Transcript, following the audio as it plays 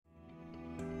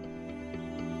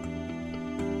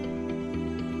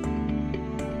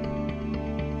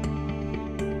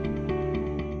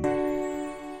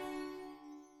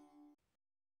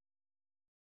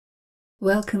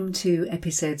Welcome to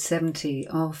episode 70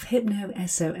 of Hypno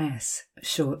SOS,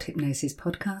 short hypnosis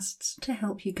podcasts to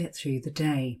help you get through the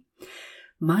day.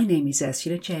 My name is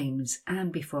Ursula James,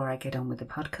 and before I get on with the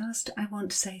podcast, I want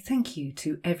to say thank you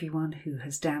to everyone who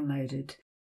has downloaded.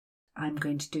 I'm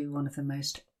going to do one of the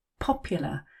most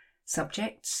popular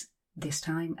subjects this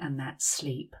time, and that's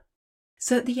sleep.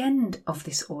 So at the end of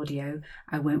this audio,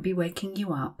 I won't be waking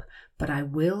you up, but I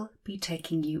will be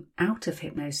taking you out of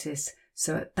hypnosis.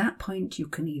 So at that point, you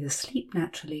can either sleep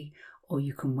naturally or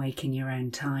you can wake in your own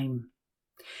time.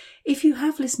 If you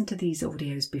have listened to these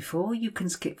audios before, you can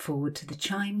skip forward to the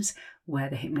chimes where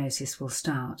the hypnosis will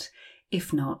start.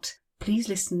 If not, please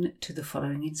listen to the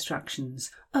following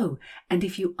instructions. Oh, and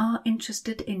if you are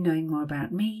interested in knowing more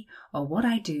about me or what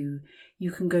I do, you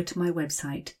can go to my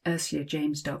website,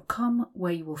 ursulajames.com,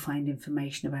 where you will find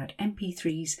information about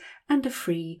MP3s and a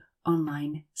free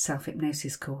online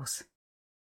self-hypnosis course.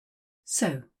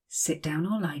 So, sit down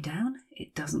or lie down,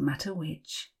 it doesn't matter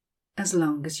which, as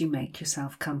long as you make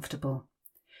yourself comfortable.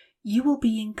 You will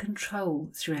be in control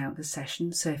throughout the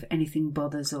session, so if anything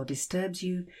bothers or disturbs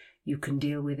you, you can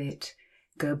deal with it.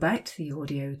 Go back to the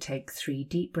audio, take 3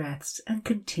 deep breaths and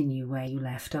continue where you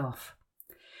left off.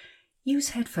 Use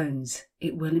headphones,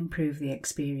 it will improve the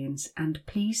experience, and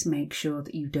please make sure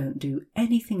that you don't do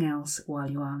anything else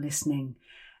while you are listening,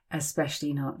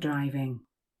 especially not driving.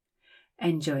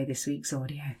 Enjoy this week's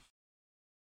audio.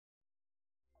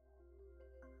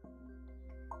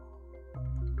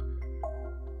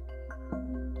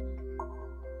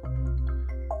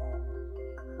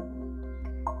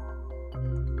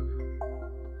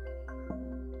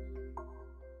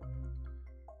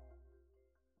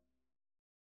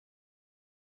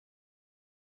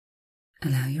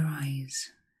 Allow your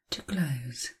eyes to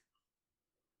close.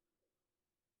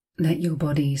 Let your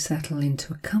body settle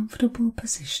into a comfortable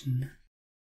position.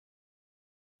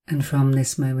 And from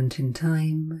this moment in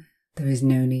time, there is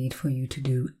no need for you to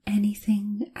do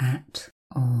anything at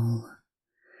all.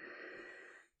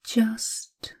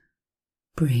 Just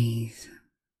breathe.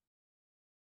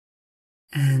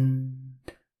 And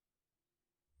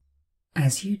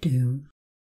as you do,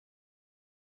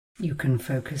 you can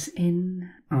focus in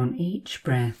on each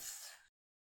breath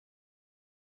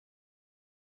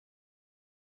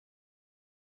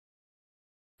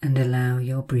and allow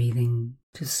your breathing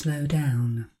to slow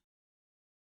down.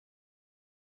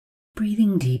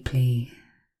 Breathing deeply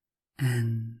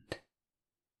and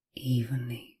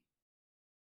evenly.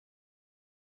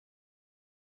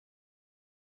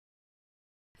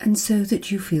 And so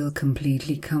that you feel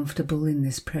completely comfortable in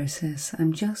this process,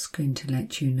 I'm just going to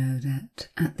let you know that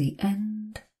at the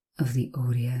end of the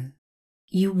audio,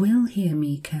 you will hear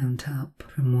me count up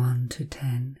from 1 to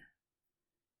 10,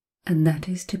 and that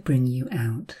is to bring you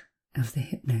out of the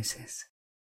hypnosis.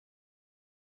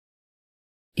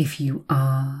 If you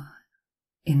are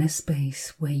in a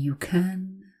space where you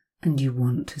can and you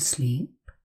want to sleep,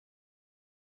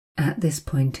 at this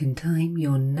point in time,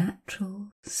 your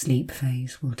natural sleep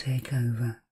phase will take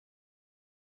over.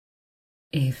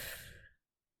 If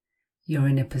you're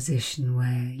in a position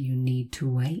where you need to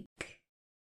wake,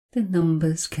 the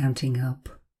numbers counting up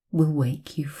will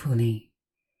wake you fully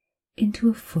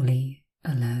into a fully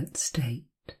alert state.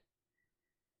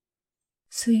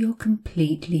 So you're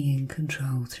completely in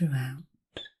control throughout.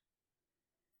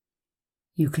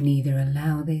 You can either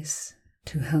allow this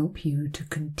to help you to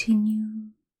continue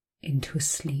into a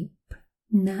sleep,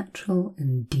 natural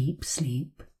and deep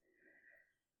sleep,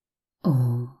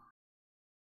 or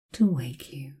to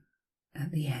wake you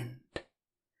at the end.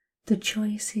 The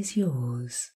choice is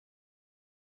yours.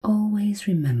 Always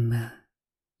remember,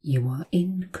 you are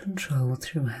in control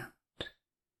throughout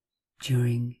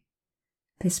during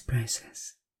this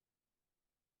process.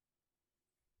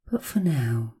 But for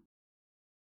now,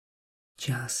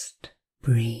 just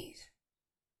breathe.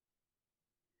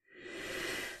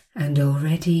 And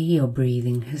already your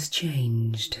breathing has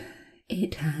changed.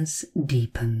 It has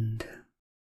deepened.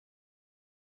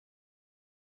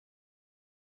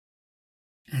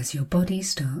 As your body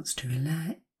starts to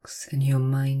relax and your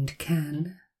mind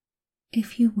can,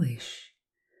 if you wish,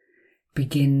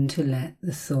 begin to let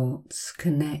the thoughts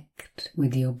connect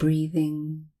with your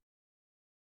breathing,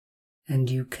 and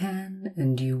you can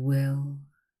and you will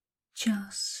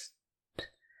just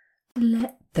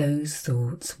let those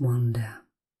thoughts wander.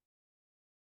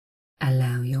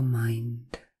 Allow your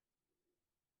mind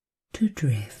to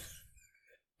drift.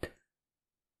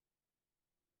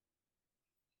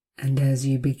 And as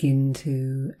you begin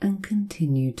to and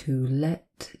continue to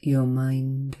let your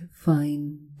mind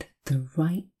find the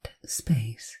right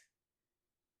space,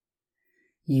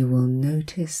 you will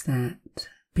notice that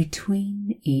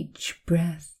Between each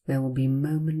breath, there will be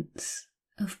moments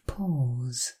of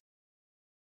pause,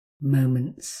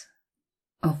 moments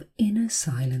of inner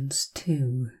silence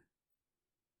too.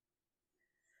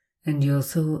 And your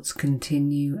thoughts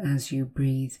continue as you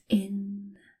breathe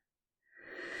in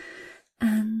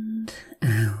and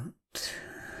out,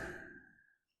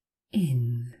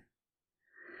 in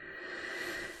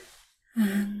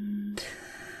and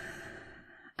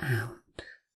out.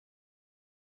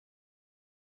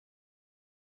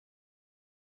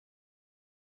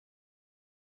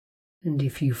 And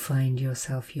if you find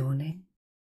yourself yawning,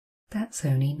 that's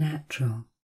only natural.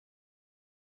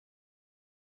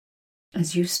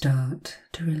 As you start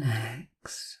to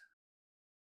relax,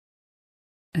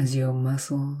 as your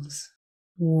muscles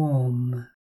warm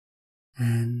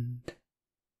and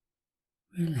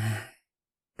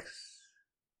relax,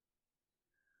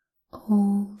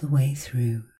 all the way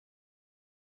through,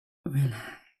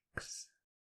 relax.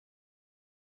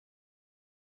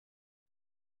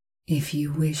 If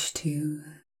you wish to,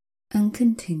 and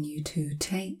continue to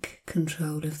take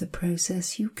control of the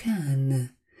process, you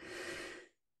can.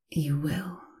 You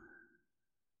will.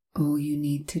 All you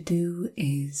need to do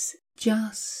is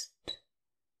just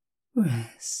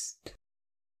rest.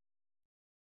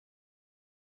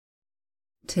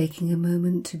 Taking a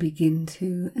moment to begin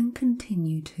to and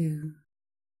continue to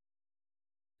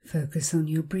focus on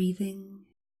your breathing.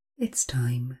 It's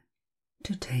time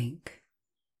to take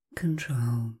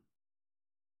control.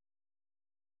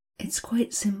 It's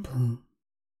quite simple.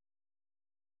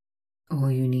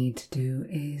 All you need to do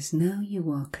is, now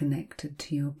you are connected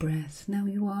to your breath, now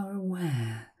you are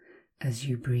aware as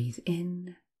you breathe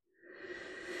in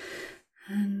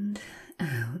and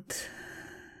out,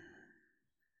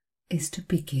 is to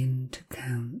begin to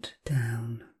count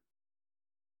down.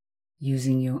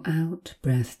 Using your out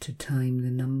breath to time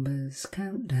the numbers,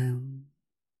 count down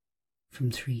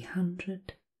from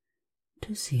 300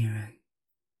 to 0.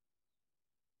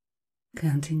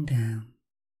 Counting down.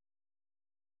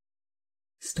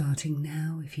 Starting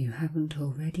now, if you haven't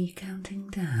already, counting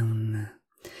down.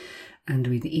 And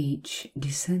with each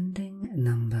descending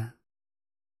number,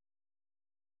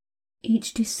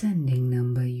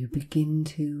 you begin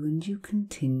to and you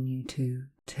continue to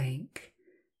take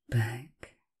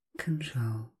back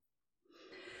control.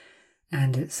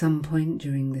 And at some point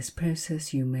during this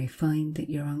process, you may find that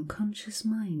your unconscious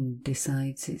mind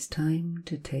decides it's time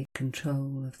to take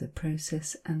control of the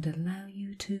process and allow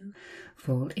you to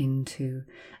fall into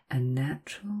a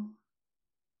natural,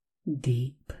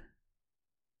 deep,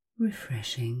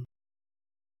 refreshing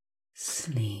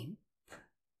sleep.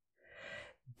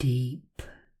 Deep,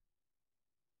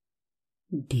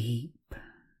 deep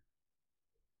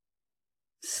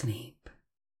sleep.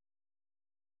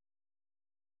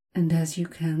 And as you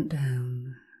count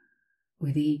down,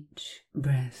 with each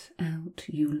breath out,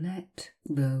 you let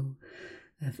go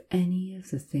of any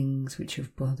of the things which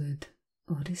have bothered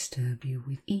or disturbed you.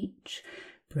 With each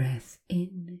breath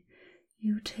in,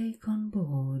 you take on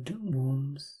board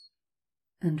warmth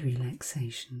and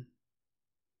relaxation.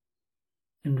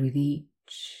 And with each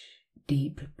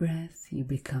deep breath, you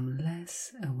become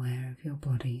less aware of your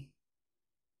body.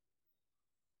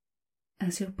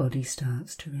 As your body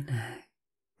starts to relax,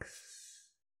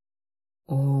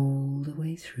 all the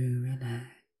way through, relax.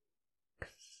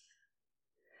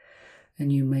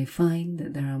 And you may find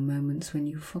that there are moments when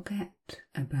you forget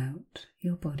about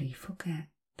your body, forget.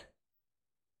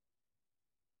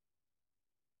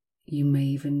 You may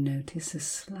even notice a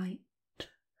slight,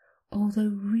 although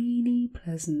really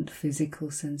pleasant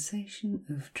physical sensation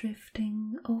of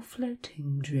drifting or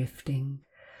floating, drifting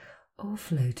or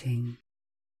floating,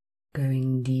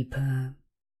 going deeper,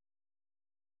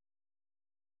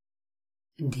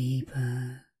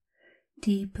 deeper,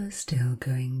 deeper still,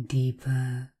 going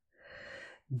deeper,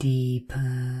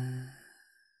 deeper,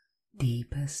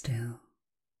 deeper still.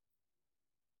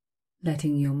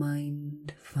 Letting your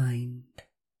mind find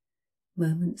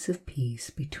moments of peace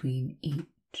between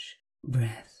each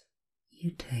breath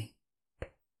you take.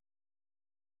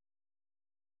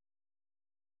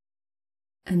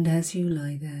 And as you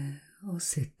lie there or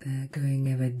sit there, going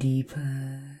ever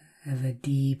deeper,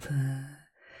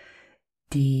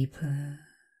 deeper,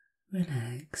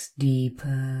 relax,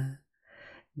 deeper,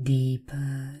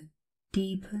 deeper,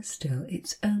 deeper still.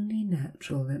 It's only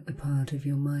natural that the part of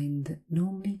your mind that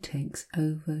normally takes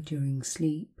over during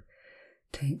sleep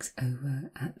takes over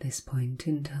at this point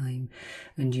in time,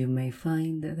 and you may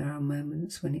find that there are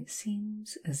moments when it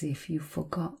seems as if you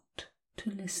forgot to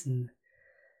listen,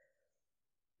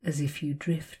 as if you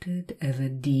drifted ever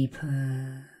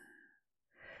deeper,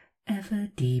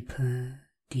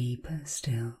 deeper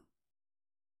still.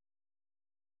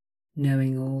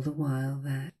 knowing all the while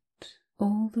that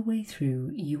all the way through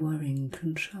you are in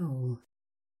control,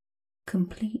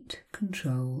 complete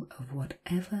control of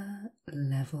whatever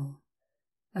level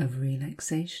of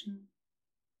relaxation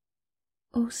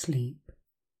or sleep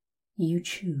you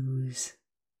choose.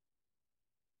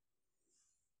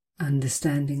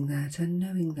 Understanding that and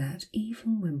knowing that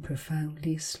even when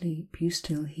profoundly asleep, you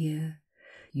still hear,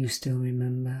 you still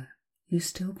remember, you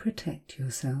still protect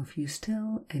yourself, you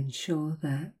still ensure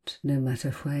that no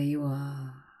matter where you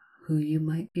are, who you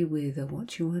might be with or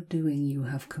what you are doing, you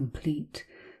have complete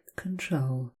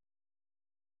control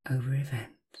over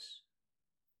events.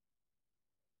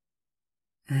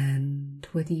 And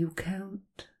whether you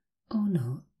count or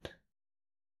not,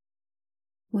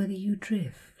 whether you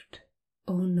drift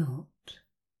or not,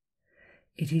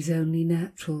 it is only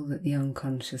natural that the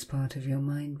unconscious part of your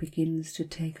mind begins to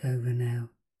take over now,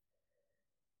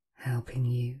 helping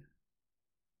you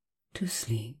to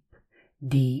sleep,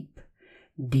 deep,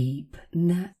 deep,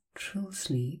 natural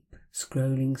sleep,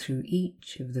 scrolling through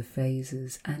each of the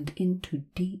phases and into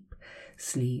deep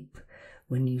sleep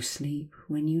when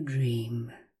you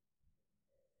dream,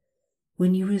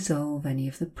 when you resolve any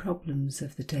of the problems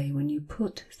of the day, when you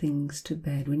put things to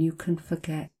bed, when you can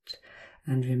forget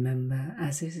and remember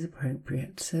as is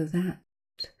appropriate, so that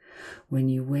when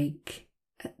you wake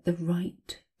at the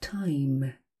right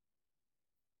time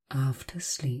after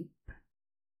sleep,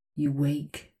 you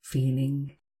wake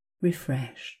feeling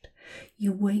refreshed,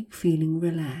 you wake feeling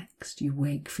relaxed, you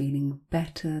wake feeling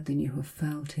better than you have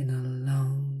felt in a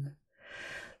long,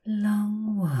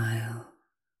 long while.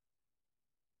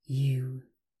 You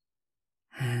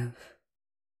have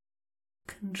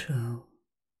control.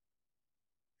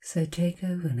 So take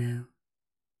over now.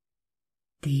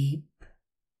 Deep,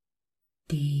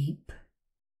 deep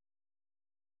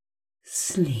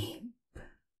sleep.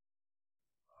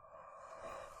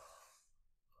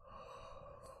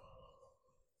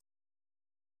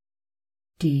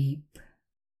 Deep,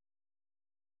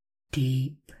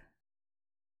 deep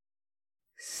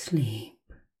sleep.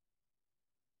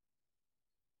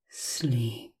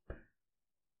 Sleep.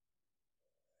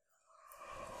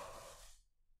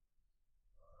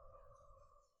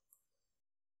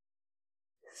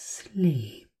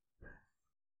 Sleep.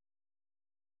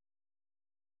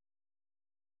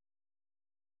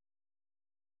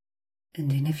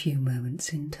 And in a few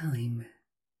moments in time,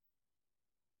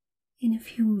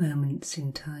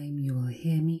 you will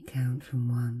hear me count from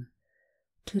 1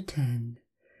 to 10,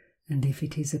 and if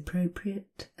it is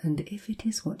appropriate and if it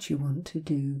is what you want to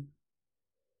do,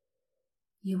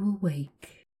 you will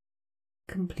wake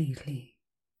completely.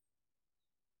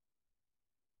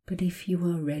 But if you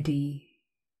are ready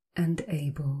and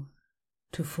able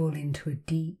to fall into a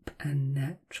deep and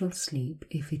natural sleep,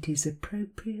 if it is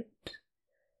appropriate,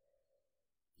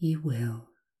 you will.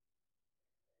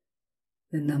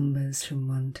 The numbers from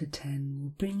 1 to 10 will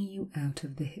bring you out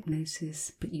of the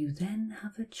hypnosis, but you then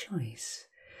have a choice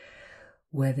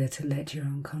whether to let your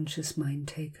unconscious mind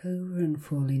take over and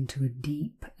fall into a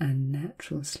deep and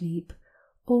natural sleep,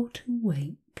 or to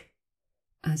wake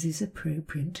as is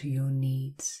appropriate to your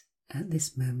needs at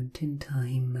this moment in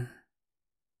time.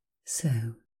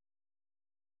 So,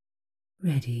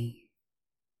 ready.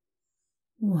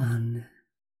 1,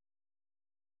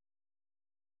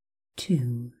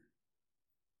 2,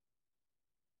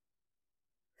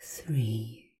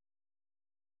 3,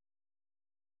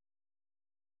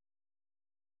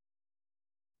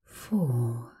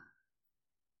 4,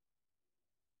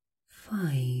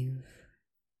 5,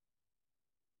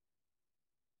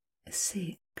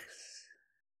 6,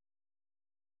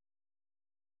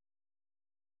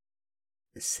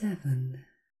 7,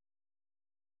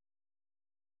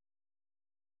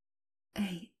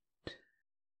 8,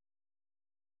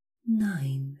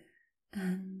 9,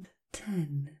 and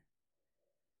 10.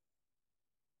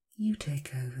 You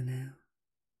take over now,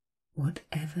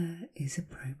 whatever is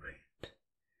appropriate.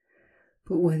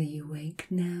 But whether you wake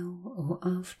now or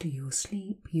after your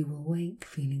sleep, you will wake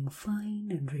feeling fine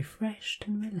and refreshed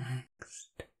and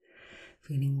relaxed,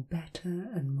 feeling better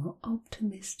and more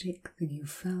optimistic than you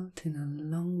felt in a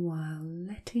long while,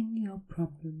 letting your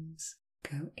problems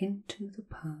go into the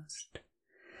past,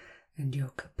 and your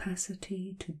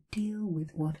capacity to deal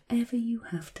with whatever you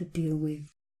have to deal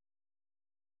with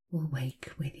will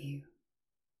wake with you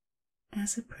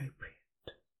as appropriate.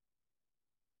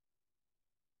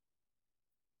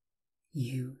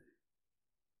 You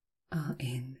are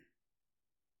in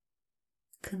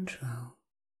control.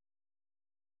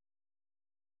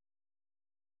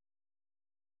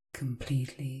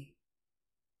 Completely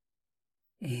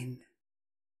in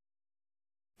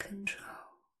control.